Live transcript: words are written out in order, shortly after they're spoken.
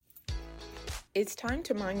It's time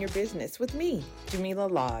to mind your business with me, Jamillah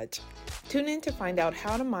Lodge. Tune in to find out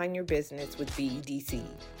how to mind your business with BEDC,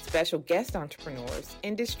 special guest entrepreneurs,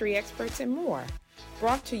 industry experts, and more.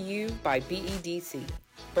 Brought to you by BEDC.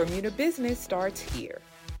 Bermuda Business starts here.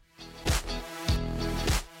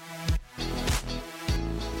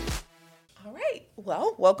 All right.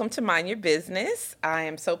 Well, welcome to Mind Your Business. I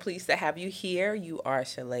am so pleased to have you here. You are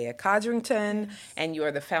Shalleya Codrington, and you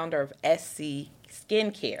are the founder of SC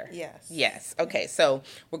Skincare. Yes. Okay, so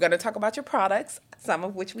we're going to talk about your products, some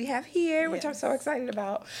of which we have here, which I'm so excited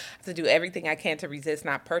about. I have to do everything I can to resist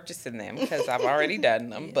not purchasing them because I've already done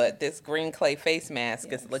them. But this green clay face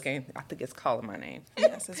mask is looking, I think it's calling my name.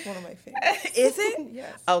 Yes, it's one of my favorites. Is it?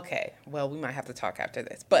 Yes. Okay, well, we might have to talk after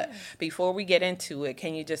this. But before we get into it,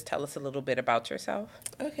 can you just tell us a little bit about yourself?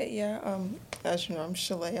 Okay, as you know, I'm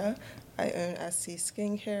Shalleya. I own SC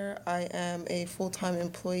Skincare. I am a full-time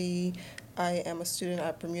employee. I am a student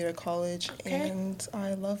at Bermuda College, and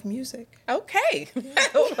I love music. Okay.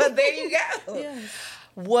 Well, there you go. Yes.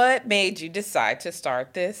 What made you decide to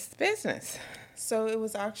start this business? So it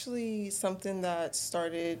was actually something that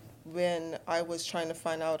started when I was trying to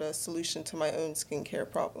find out a solution to my own skincare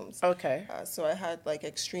problems. Okay. So I had like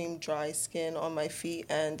extreme dry skin on my feet,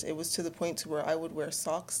 and it was to the point to where I would wear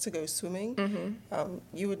socks to go swimming. Mm-hmm.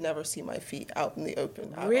 You would never see my feet out in the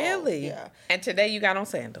open at Really? all. Yeah. And today you got on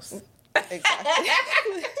sandals.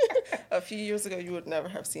 Exactly. A few years ago, you would never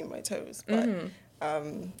have seen my toes. But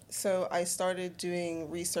so I started doing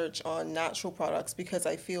research on natural products because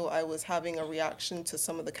I feel I was having a reaction to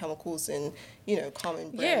some of the chemicals in,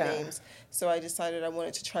 common brand names. So I decided I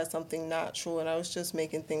wanted to try something natural, and I was just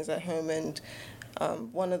making things at home. And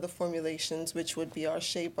one of the formulations, which would be our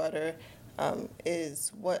shea butter,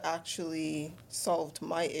 is what actually solved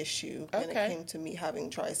my issue when it came to me having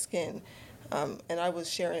dry skin. And I was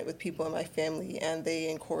sharing it with people in my family, and they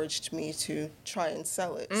encouraged me to try and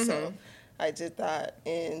sell it. Mm-hmm. So I did that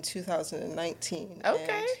in 2019. Okay.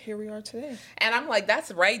 And here we are today. And I'm like,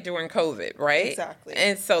 that's right during COVID, right? Exactly.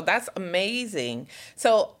 And so that's amazing.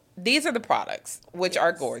 So these are the products, which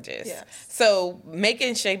are gorgeous. Yes. So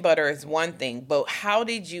making shea butter is one thing, but how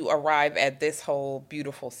did you arrive at this whole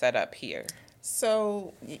beautiful setup here?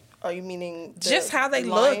 So, are you meaning just how they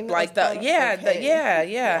look, like how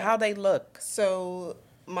they look? So,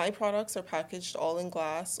 my products are packaged all in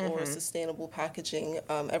glass or sustainable packaging.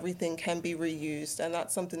 Everything can be reused, and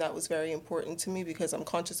that's something that was very important to me because I'm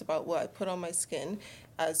conscious about what I put on my skin,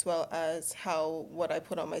 as well as how what I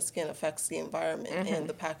put on my skin affects the environment and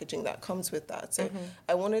the packaging that comes with that. So,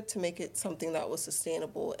 I wanted to make it something that was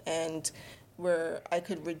sustainable and where I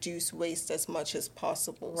could reduce waste as much as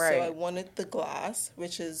possible. Right. So I wanted the glass,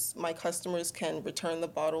 which is my customers can return the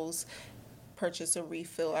bottles, purchase a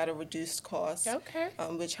refill at a reduced cost,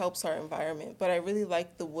 which helps our environment. But I really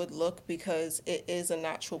like the wood look because it is a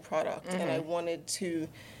natural product, and I wanted to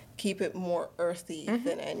keep it more earthy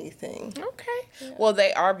than anything. Okay. Yeah. Well,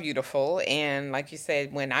 they are beautiful. And like you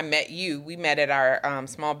said, when I met you, we met at our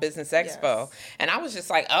Small Business Expo. And I was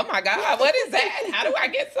just like, oh my God, what is that? How do I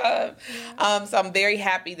get some? So I'm very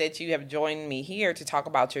happy that you have joined me here to talk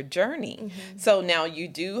about your journey. So now you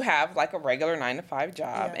do have like a regular 9-to-5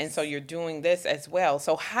 job. And so you're doing this as well.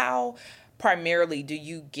 So how primarily do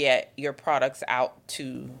you get your products out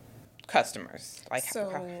to customers? I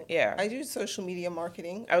do social media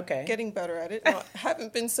marketing. Okay. Getting better at it. I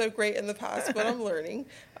haven't been so great in the past, but I'm learning.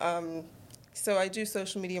 So I do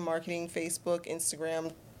social media marketing, Facebook,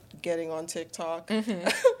 Instagram, getting on TikTok.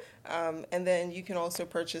 And then you can also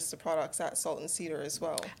purchase the products at Salt and Cedar as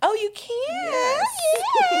well. Oh, you can? Yes.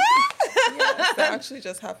 Yes, that actually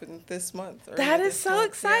just happened this month. That is so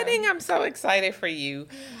exciting. Yeah. I'm so excited for you.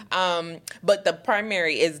 But the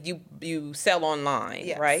primary is you sell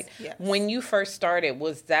online, right? Yes. When you first started,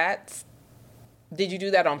 did you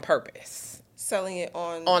do that on purpose? Selling it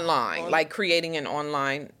online, like creating an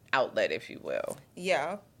online outlet, if you will.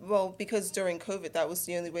 Yeah. Well, because during COVID, that was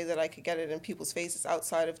the only way that I could get it in people's faces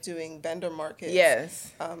outside of doing vendor markets.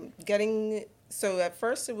 Yes. So at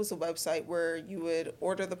first it was a website where you would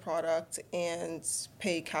order the product and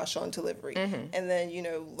pay cash on delivery. And then,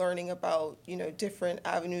 learning about, different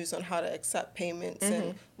avenues on how to accept payments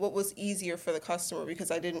and what was easier for the customer,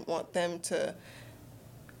 because I didn't want them to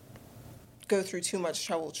go through too much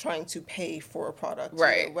trouble trying to pay for a product,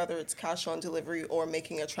 right? Whether it's cash on delivery or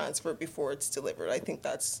making a transfer before it's delivered. I think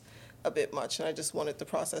that's a bit much, and I just wanted the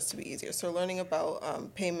process to be easier. So learning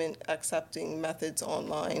about payment accepting methods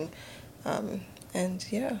online, and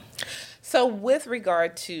yeah. So with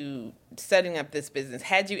regard to setting up this business,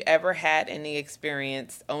 had you ever had any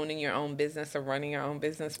experience owning your own business or running your own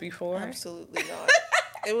business before? Absolutely not.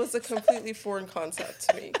 It was a completely foreign concept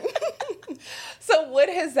to me. So what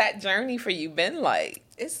has that journey for you been like?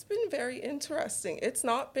 It's been very interesting. It's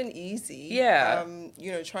not been easy. Yeah.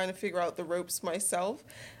 Trying to figure out the ropes myself.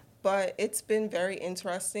 But it's been very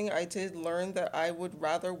interesting. I did learn that I would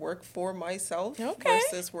rather work for myself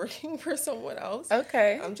versus working for someone else.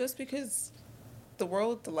 Okay. Just because the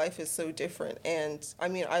life is so different. And I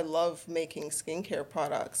mean, I love making skincare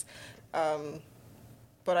products.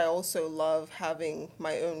 But I also love having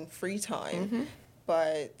my own free time. Mm-hmm.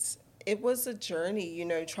 But it was a journey,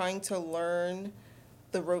 trying to learn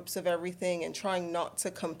the ropes of everything and trying not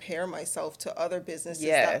to compare myself to other businesses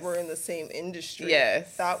that were in the same industry.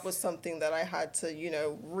 Yes. That was something that I had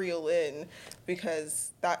to, reel in,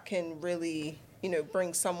 because that can really,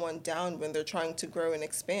 bring someone down when they're trying to grow and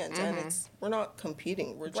expand. Mm-hmm. And we're not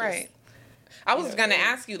competing. We're just... Right. I was going to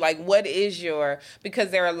ask you, what is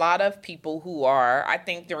because there are a lot of people who are, I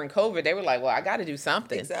think during COVID, they were like, well, I got to do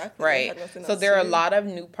something. Exactly. Right. So there are a lot of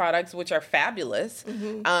new products which are fabulous.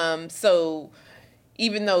 Mm-hmm. So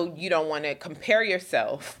even though you don't want to compare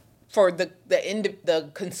yourself for the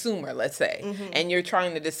consumer, let's say, and you're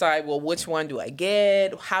trying to decide, well, which one do I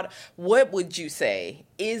get? What would you say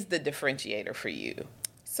is the differentiator for you?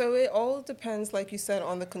 So it all depends, like you said,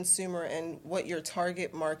 on the consumer and what your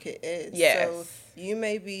target market is. Yes. So you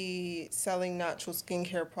may be selling natural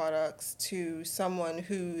skincare products to someone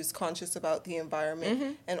who's conscious about the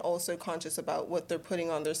environment and also conscious about what they're putting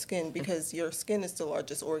on their skin, because your skin is the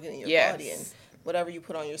largest organ in your body, and whatever you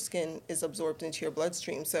put on your skin is absorbed into your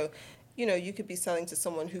bloodstream. So, you could be selling to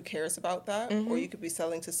someone who cares about that, or you could be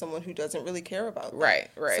selling to someone who doesn't really care about that.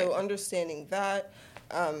 Right. So understanding that,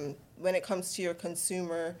 when it comes to your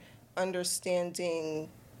consumer, understanding,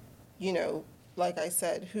 like I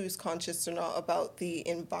said, who's conscious or not about the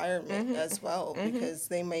environment as well, because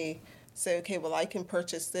they may say, okay, well, I can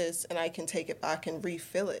purchase this and I can take it back and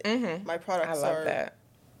refill it. My products are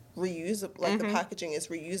reusable, like the packaging is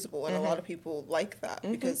reusable, and a lot of people like that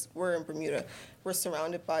because we're in Bermuda. We're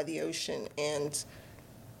surrounded by the ocean, and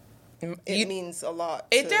it means a lot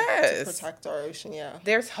to protect our ocean,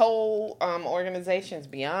 There's whole organizations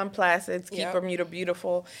beyond plastics, keep Bermuda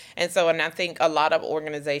beautiful. And I think a lot of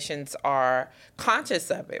organizations are conscious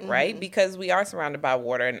of it, right? Because we are surrounded by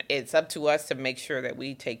water, and it's up to us to make sure that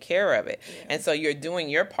we take care of it. And so you're doing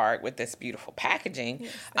your part with this beautiful packaging.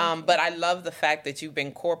 But I love the fact that you've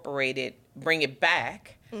incorporated, bring it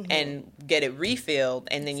back, and get it refilled,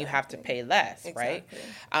 and then you have to pay less, right?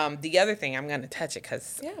 The other thing, I'm going to touch it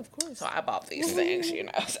because of course. So I bought these things,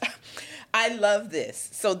 So I love this.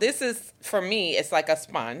 So this is, for me, it's like a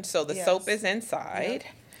sponge. So the soap is inside.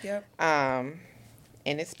 In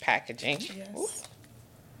its packaging. Yes.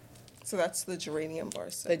 So that's the geranium bar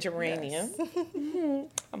soap. The geranium.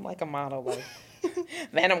 I'm like a model, like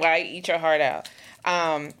Vanna White, eat your heart out.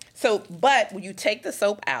 But you take the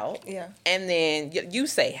soap out, and then you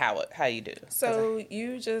say how you do. So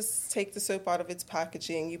you just take the soap out of its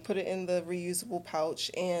packaging, you put it in the reusable pouch,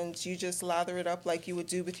 and you just lather it up like you would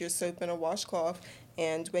do with your soap in a washcloth.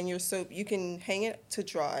 And when your soap, you can hang it to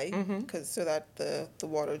dry, so that the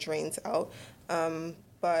water drains out.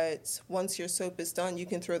 But once your soap is done, you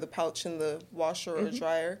can throw the pouch in the washer or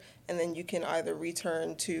dryer, and then you can either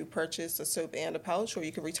return to purchase a soap and a pouch, or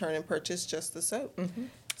you can return and purchase just the soap. So,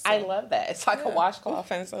 I love that. It's like a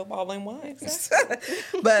washcloth and soap all in one. Exactly.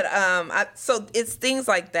 But so it's things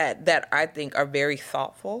like that I think are very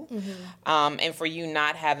thoughtful. And for you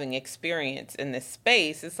not having experience in this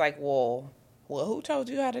space, it's like, well, who told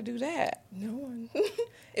you how to do that? No one.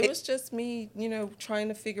 It was just me, trying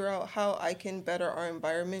to figure out how I can better our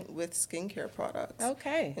environment with skincare products.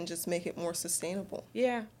 Okay. And just make it more sustainable.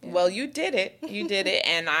 Yeah. Well, you did it.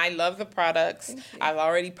 And I love the products. I've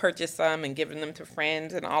already purchased some and given them to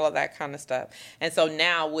friends and all of that kind of stuff. And so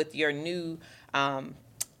now with your new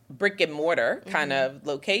brick and mortar kind of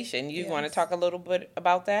location, you want to talk a little bit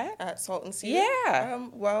about that? At Salt and Cedar? Yeah.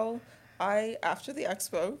 I, after the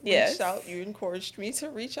expo, reached out. You encouraged me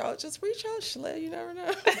to reach out. Just reach out, Shalleya. You never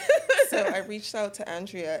know. So I reached out to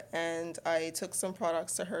Andrea, and I took some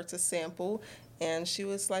products to her to sample. And she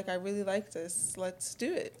was like, I really like this. Let's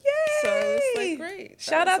do it. Yay! So it's like, great.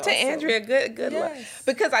 Shout out to Andrea. Good luck. Yes.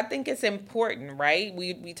 Because I think it's important, right?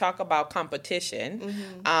 We talk about competition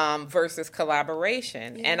versus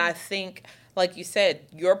collaboration. Yeah. And I think, like you said,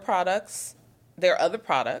 your products, there are other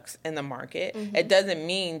products in the market. It doesn't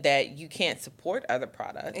mean that you can't support other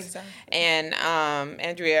products. Exactly. And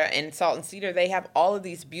Andrea and Salt and Cedar, they have all of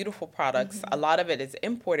these beautiful products. A lot of it is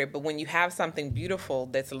imported, but when you have something beautiful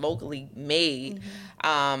that's locally made,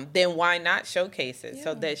 then why not showcase it?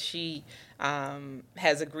 So that she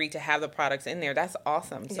has agreed to have the products in there. That's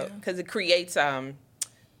awesome. So because it creates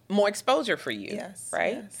more exposure for you. Yes.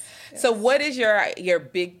 Right? Yes. So what is your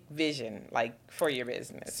big vision like for your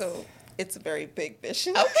business? So it's a very big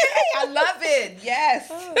vision. Okay, I love it. Yes.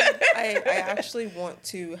 I actually want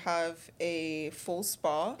to have a full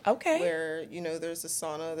spa. Okay. Where, there's a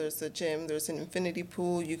sauna, there's a gym, there's an infinity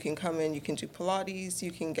pool. You can come in, you can do Pilates,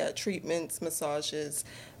 you can get treatments, massages,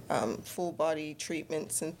 full body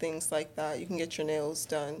treatments and things like that. You can get your nails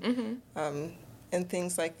done. And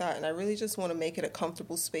things like that. And I really just want to make it a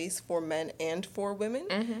comfortable space for men and for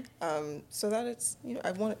women. So that it's,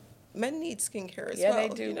 men need skincare as well. Yeah, they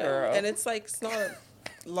do, girl. And it's not a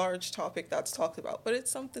large topic that's talked about, but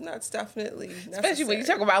it's something that's definitely necessary. Especially when you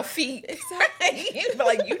talk about feet. Exactly.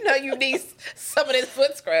 Like, you need some of this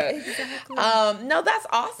foot scrub. Exactly. No, that's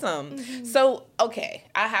awesome. So, okay,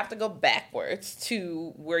 I have to go backwards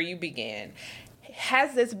to where you began.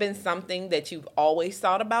 Has this been something that you've always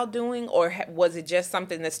thought about doing, or was it just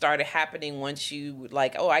something that started happening once you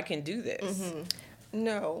I can do this?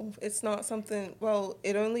 No, it's not something,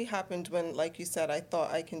 it only happened when, like you said, I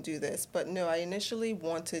thought I can do this. But no, I initially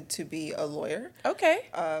wanted to be a lawyer. Okay.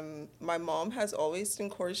 My mom has always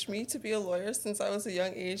encouraged me to be a lawyer since I was a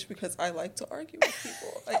young age because I like to argue with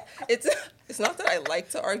people. It's not that I like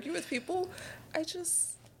to argue with people,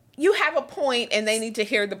 you have a point and they need to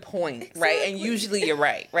hear the point, exactly. Right? And usually you're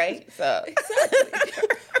right? So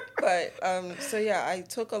exactly. But, I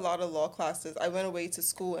took a lot of law classes. I went away to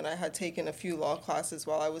school and I had taken a few law classes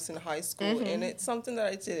while I was in high school. And it's something that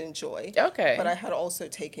I did enjoy. Okay. But I had also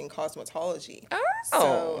taken cosmetology. Oh.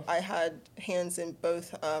 So I had hands in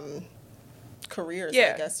both careers,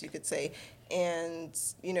 I guess you could say. And,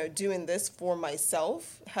 doing this for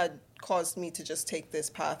myself had caused me to just take this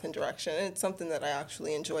path and direction. And it's something that I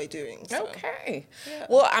actually enjoy doing. So. Okay. Yeah.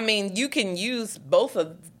 Well, I mean, you can use both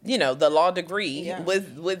of, the law degree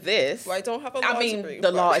with this. Well, I don't have a law degree. The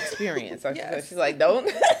law experience. Yes. She's like,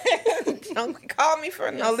 don't call me for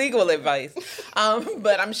no legal advice.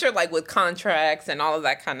 But I'm sure with contracts and all of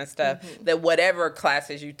that kind of stuff, that whatever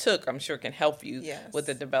classes you took, I'm sure can help you with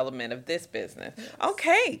the development of this business. Yes.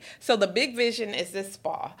 Okay. So the big vision is this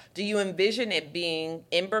spa. Do you envision it being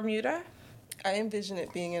in Bermuda? I envision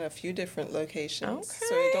it being in a few different locations. Okay.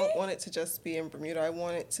 So I don't want it to just be in Bermuda. I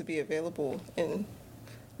want it to be available in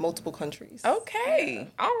multiple countries. Okay. Yeah.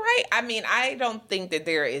 All right. I mean, I don't think that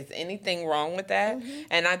there is anything wrong with that.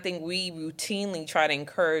 And I think we routinely try to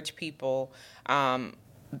encourage people,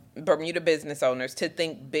 Bermuda business owners, to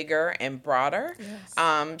think bigger and broader.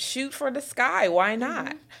 Yes. Shoot for the sky. Why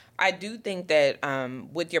not? I do think that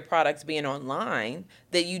with your products being online,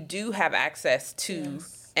 that you do have access to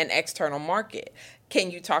an external market. Can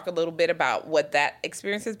you talk a little bit about what that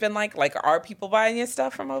experience has been like? Are people buying your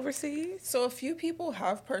stuff from overseas? So a few people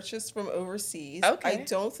have purchased from overseas. Okay. I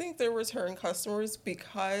don't think they're return customers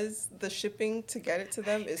because the shipping to get it to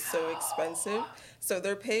them is so expensive. So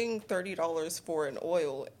they're paying $30 for an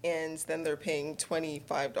oil, and then they're paying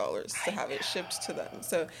 $25 to have it shipped to them.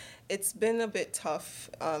 So it's been a bit tough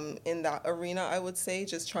in that arena, I would say,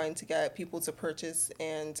 just trying to get people to purchase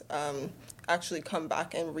and actually come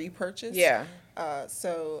back and repurchase. Yeah.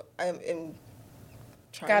 So I'm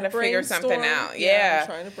trying Gotta to figure something out. I'm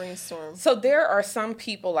trying to brainstorm. So there are some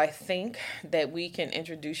people, I think, that we can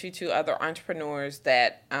introduce you to, other entrepreneurs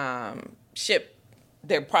that ship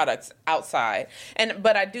their products outside.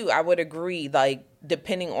 But I would agree,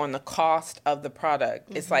 depending on the cost of the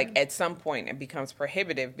product, it's at some point it becomes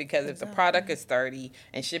prohibitive because if the product is $30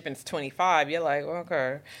 and shipping's $25, you're like,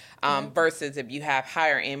 okay. Versus if you have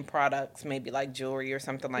higher end products, maybe like jewelry or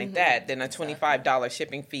something like that, then a $25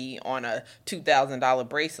 shipping fee on a $2,000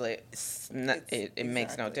 bracelet, it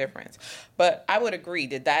makes no difference. But I would agree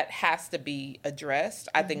that has to be addressed.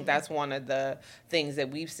 I think that's one of the things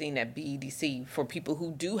that we've seen at BEDC for people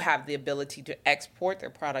who do have the ability to export their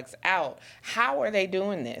products out. How are they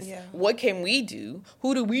doing this? Yeah. What can we do?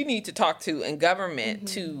 Who do we need to talk to in government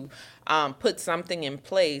to put something in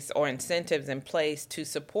place or incentives in place to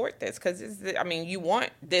support this? Because, you want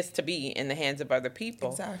this to be in the hands of other people.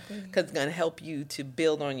 Exactly. Because it's going to help you to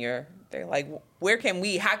build on they're like, how can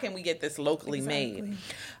we get this locally made?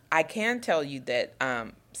 I can tell you that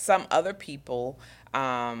some other people,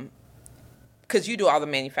 because you do all the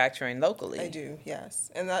manufacturing locally. I do,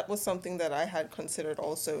 yes. And that was something that I had considered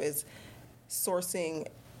also is sourcing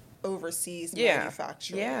overseas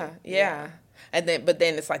manufacturing. Yeah. And then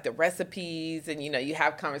it's the recipes and, you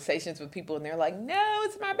have conversations with people and they're like, no,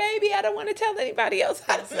 it's my baby. I don't want to tell anybody else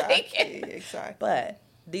how to make it. Exactly. But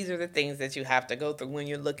these are the things that you have to go through when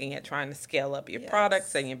you're looking at trying to scale up your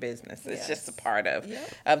products and your business. It's just a part of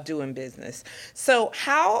doing business. So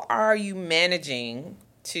how are you managing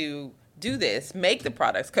to do this, make the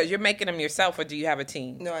products, because you're making them yourself, or do you have a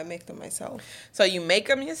team? No, I make them myself. So you make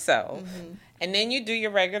them yourself, and then you do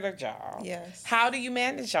your regular job. Yes. How do you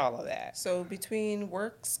manage all of that? So between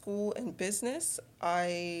work, school, and business,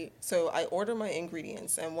 I order my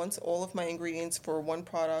ingredients, and once all of my ingredients for one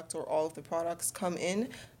product or all of the products come in,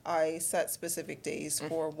 I set specific days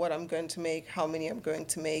for what I'm going to make, how many I'm going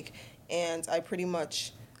to make, and I pretty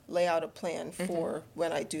much lay out a plan for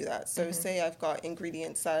when I do that. So say I've got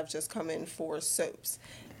ingredients that have just come in for soaps.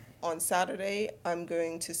 On Saturday, I'm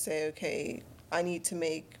going to say, okay, I need to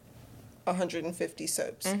make 150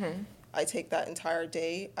 soaps. I take that entire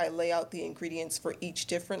day, I lay out the ingredients for each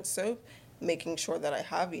different soap, making sure that I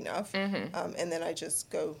have enough, and then I just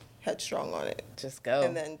go headstrong on it. Just go.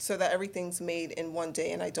 And then so that everything's made in one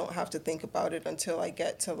day and I don't have to think about it until I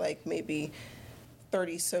get to like maybe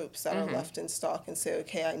 30 soaps that are left in stock and say,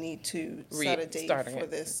 okay, I need to set a date for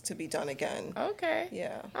this to be done again. Okay.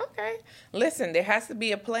 Yeah. Okay. Listen, there has to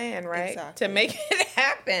be a plan, right? Exactly. To make it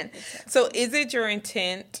happen. Exactly. So is it your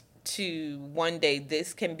intent to one day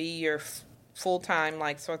this can be your full-time,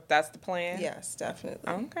 like, so that's the plan? Yes, definitely.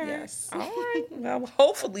 Okay. Yes. All right. Well,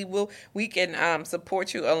 hopefully we can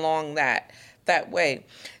support you along that way.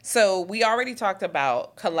 So we already talked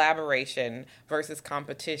about collaboration versus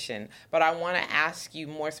competition, but I want to ask you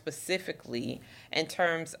more specifically in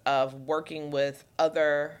terms of working with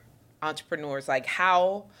other entrepreneurs, like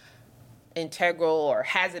how integral, or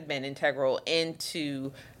has it been integral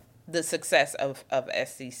into the success of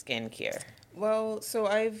SC Skincare? Well, so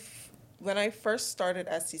when I first started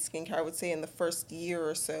SC Skincare, I would say in the first year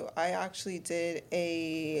or so, I actually did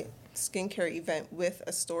a skincare event with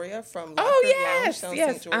Astoria from Lounge down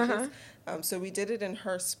St. George's. So we did it in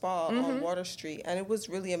her spa on Water Street, and it was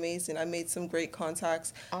really amazing. I made some great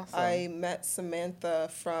contacts. Awesome. I met Samantha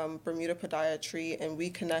from Bermuda Podiatry, and we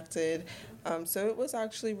connected. So it was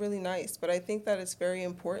actually really nice. But I think that it's very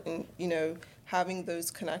important, having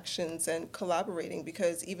those connections and collaborating,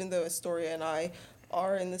 because even though Astoria and I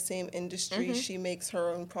are in the same industry, she makes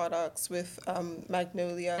her own products with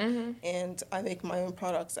Magnolia, and I make my own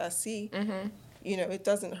products SC. It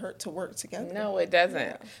doesn't hurt to work together. No, it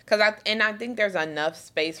doesn't. Because I think there's enough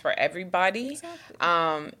space for everybody. Exactly.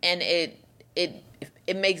 And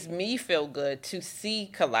it makes me feel good to see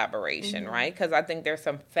collaboration, right? Because I think there's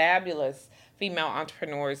some fabulous female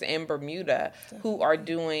entrepreneurs in Bermuda who are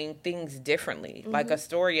doing things differently. Like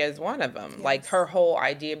Astoria is one of them. Yes. Like her whole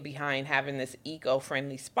idea behind having this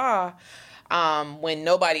eco-friendly spa, when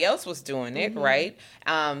nobody else was doing it, right?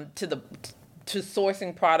 To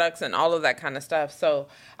sourcing products and all of that kind of stuff. So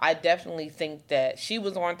I definitely think that she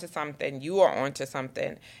was onto something, you are onto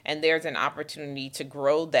something, and there's an opportunity to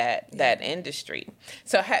grow that industry.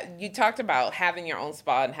 So you talked about having your own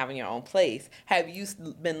spa and having your own place. Have you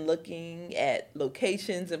been looking at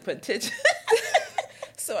locations and potential?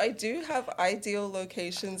 So I do have ideal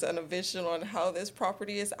locations and a vision on how this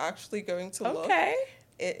property is actually going to look. Okay.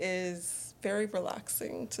 It is very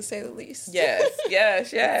relaxing, to say the least. Yes.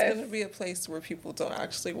 It's going to be a place where people don't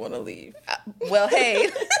actually want to leave. Well, hey,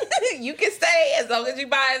 you can stay as long as you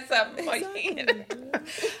buy something. Exactly.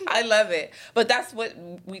 I love it. But that's what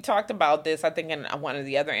we talked about this, I think, in one of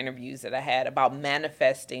the other interviews that I had, about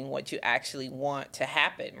manifesting what you actually want to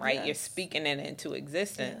happen, right? Yes. You're speaking it into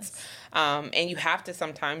existence. Yes. And you have to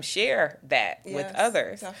sometimes share that with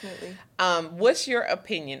others. Definitely. What's your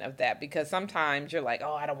opinion of that? Because sometimes you're like,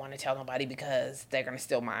 oh, I don't want to tell nobody because they're going to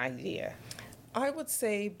steal my idea. I would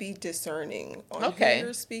say be discerning on who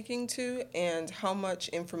you're speaking to and how much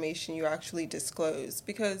information you actually disclose.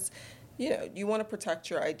 Because, you want to protect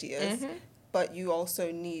your ideas, but you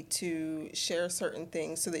also need to share certain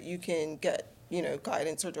things so that you can get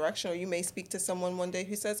guidance or direction, or you may speak to someone one day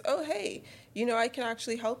who says, oh, hey, I can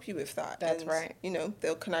actually help you with that. That's right.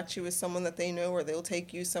 They'll connect you with someone that they know, or they'll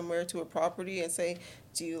take you somewhere to a property and say,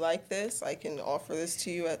 do you like this? I can offer this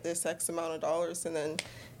to you at this X amount of dollars, and then,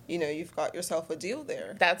 you've got yourself a deal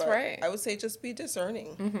there. That's right. I would say just be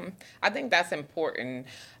discerning. I think that's important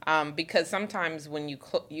because sometimes when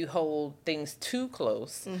you hold things too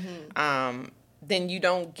close, then you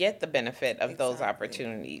don't get the benefit of those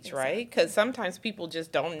opportunities, right? Because sometimes people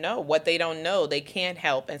just don't know what they don't know. They can't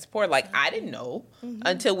help and support. Like, I didn't know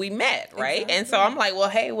until we met, right? And so I'm like, well,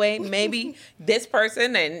 hey, wait, maybe this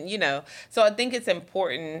person, and, So I think it's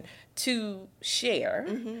important to share,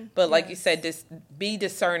 but like you said, just be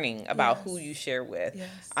discerning about who you share with,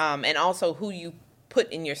 and also who you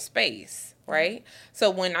put in your space, right? So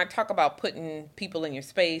when I talk about putting people in your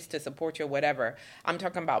space to support you or whatever, I'm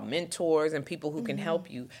talking about mentors and people who can help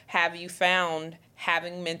you. Have you found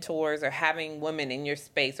having mentors or having women in your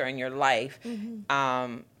space or in your life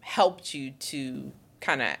helped you to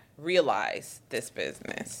kind of realize this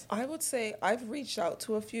business? I would say I've reached out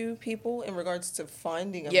to a few people in regards to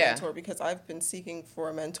finding a mentor, because I've been seeking for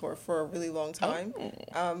a mentor for a really long time.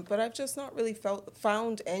 But I've just not really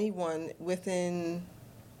found anyone within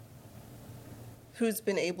who's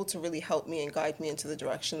been able to really help me and guide me into the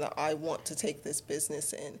direction that I want to take this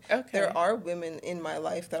business in. Okay. There are women in my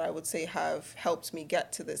life that I would say have helped me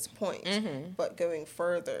get to this point. But going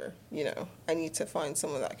further, I need to find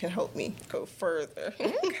someone that can help me go further.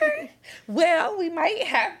 Okay. Well, we might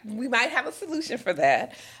have a solution for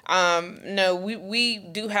that. No, we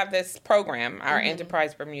do have this program, our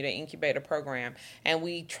Enterprise Bermuda Incubator Program, and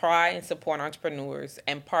we try and support entrepreneurs,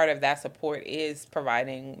 and part of that support is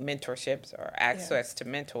providing mentorships or access to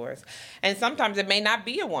mentors. And sometimes it may not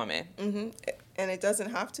be a woman. And it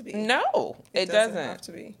doesn't have to be. No, it doesn't have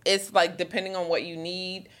to be. It's like depending on what you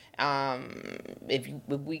need. If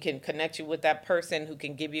we can connect you with that person who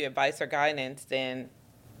can give you advice or guidance, then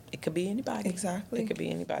it could be anybody. Exactly. It could be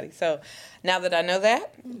anybody. So now that I know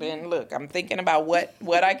that, then look, I'm thinking about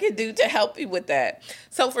what I could do to help you with that.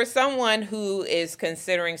 So for someone who is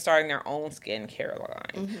considering starting their own skincare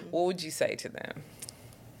line, what would you say to them?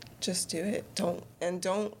 Just do it.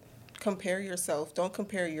 Don't compare yourself. Don't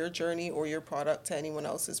compare your journey or your product to anyone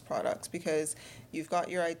else's products, because you've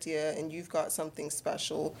got your idea and you've got something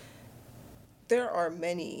special. There are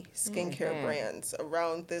many skincare brands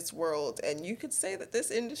around this world, and you could say that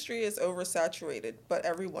this industry is oversaturated, but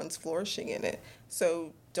everyone's flourishing in it.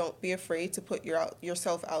 So don't be afraid to put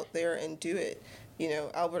yourself out there and do it.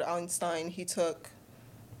 Albert Einstein, he took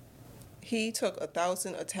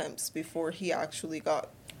 1,000 attempts before he actually got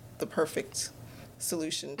the perfect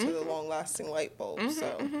solution to the long-lasting light bulb.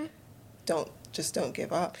 Don't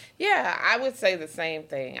give up. Yeah, I would say the same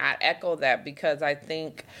thing. I echo that, because I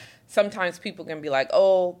think sometimes people can be like,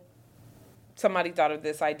 oh, somebody thought of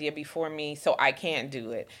this idea before me, so I can't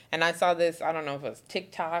do it. And I saw this, I don't know if it was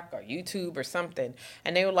TikTok or YouTube or something,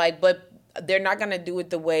 and they were like, but they're not going to do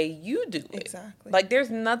it the way you do it. Exactly. Like,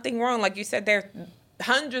 there's nothing wrong. Like you said, there's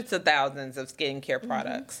hundreds of thousands of skincare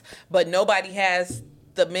products, but nobody has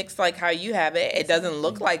the mix like how you have it. It doesn't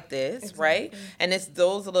look like this, right? And it's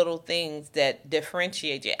those little things that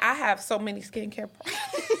differentiate you. I have so many skincare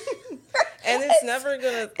products. And it's never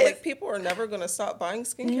going to, people are never going to stop buying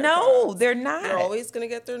skincare products. They're not. They're always going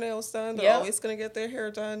to get their nails done. They're always going to get their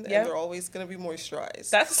hair done. And they're always going to be moisturized.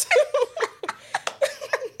 That's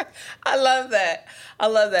I love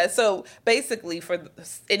that. So basically, for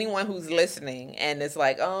anyone who's listening and it's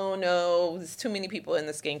like, oh no, there's too many people in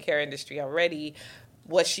the skincare industry already,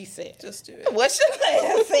 what she said. Just do it. What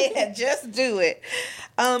Shalleya said. Just do it.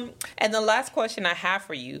 And the last question I have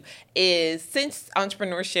for you is, since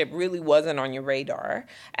entrepreneurship really wasn't on your radar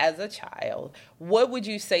as a child, what would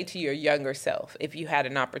you say to your younger self if you had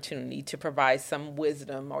an opportunity to provide some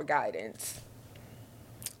wisdom or guidance?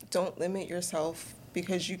 Don't limit yourself,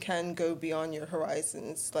 because you can go beyond your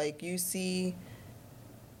horizons. Like, you see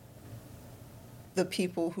the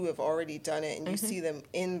people who have already done it and you see them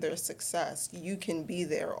in their success. You can be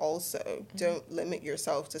there also. Don't limit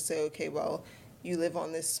yourself to say, okay, well, you live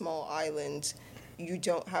on this small island. You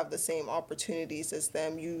don't have the same opportunities as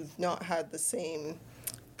them. You've not had the same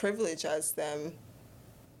privilege as them,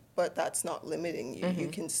 but that's not limiting you. You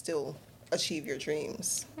can still achieve your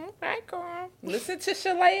dreams. Okay, girl. Listen to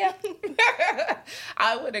Shalleya.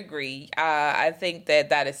 I would agree. I think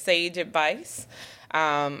that is sage advice.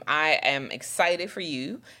 I am excited for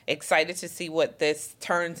you, excited to see what this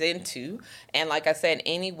turns into. And like I said,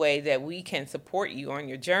 any way that we can support you on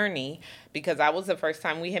your journey, because that was the first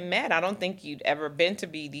time we had met. I don't think you'd ever been to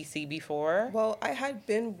BDC before. Well, I had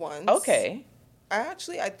been once. Okay.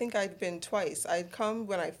 I think I'd been twice. I'd come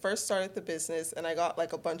when I first started the business, and I got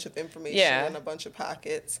like a bunch of information and a bunch of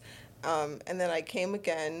packets. And then I came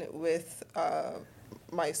again with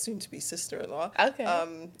my soon-to-be sister-in-law.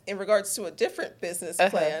 Okay. In regards to a different business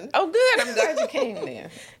plan. Oh, good. I'm glad you came there.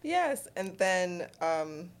 Yes. And then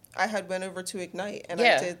I had went over to Ignite, and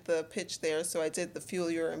I did the pitch there. So I did the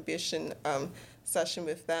Fuel Your Ambition session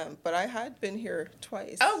with them, but I had been here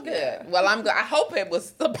twice. Oh, good. Yeah. Well, I hope it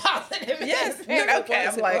was the positive. Yes. Okay.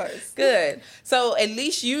 I'm like, good. So at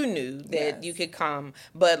least you knew that you could come.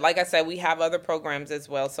 But like I said, we have other programs as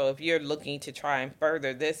well. So if you're looking to try and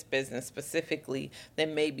further this business specifically,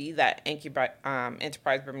 then maybe that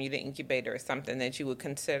Enterprise Bermuda Incubator is something that you would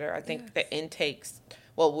consider. I think the intakes,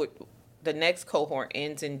 the next cohort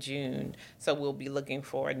ends in June, so we'll be looking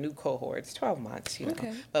for a new cohort. It's 12 months,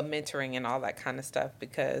 but mentoring and all that kind of stuff,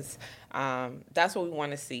 because that's what we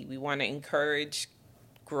want to see. We want to encourage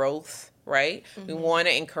growth, right? We want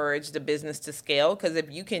to encourage the business to scale, because if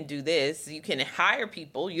you can do this, you can hire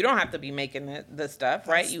people. You don't have to be making the stuff,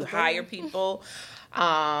 right? You hire people,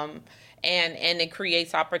 and it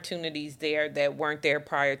creates opportunities there that weren't there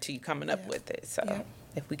prior to you coming up with it. So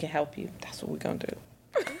if we can help you, that's what we're going to do.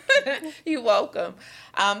 You're welcome.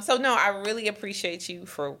 So no, I really appreciate you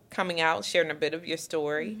for coming out, sharing a bit of your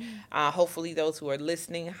story. Hopefully those who are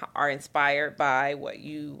listening are inspired by what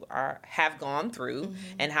you have gone through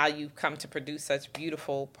and how you've come to produce such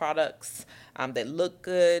beautiful products that look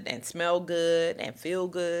good and smell good and feel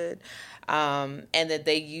good, and that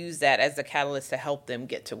they use that as a catalyst to help them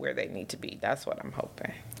get to where they need to be. That's what I'm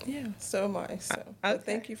hoping. Yeah, so am I. So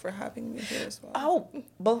thank you for having me here as well. Oh,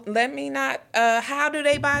 but let me not. How do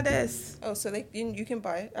they buy this? Oh, so you can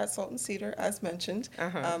buy it at Salt and Cedar, as mentioned,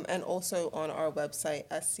 and also on our website,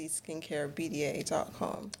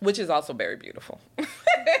 scSkincareBDA.com. Which is also very beautiful.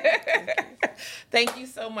 Thank you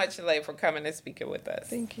so much, Shalleya, for coming and speaking with us.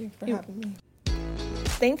 Thank you for having me.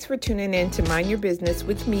 Thanks for tuning in to Mind Your Business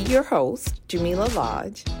with me, your host, Jamillah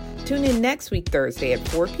Lodge. Tune in next week, Thursday at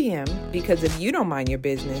 4 p.m. because if you don't mind your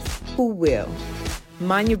business, who will?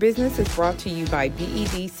 Mind Your Business is brought to you by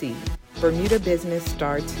BEDC. Bermuda Business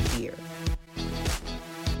starts here.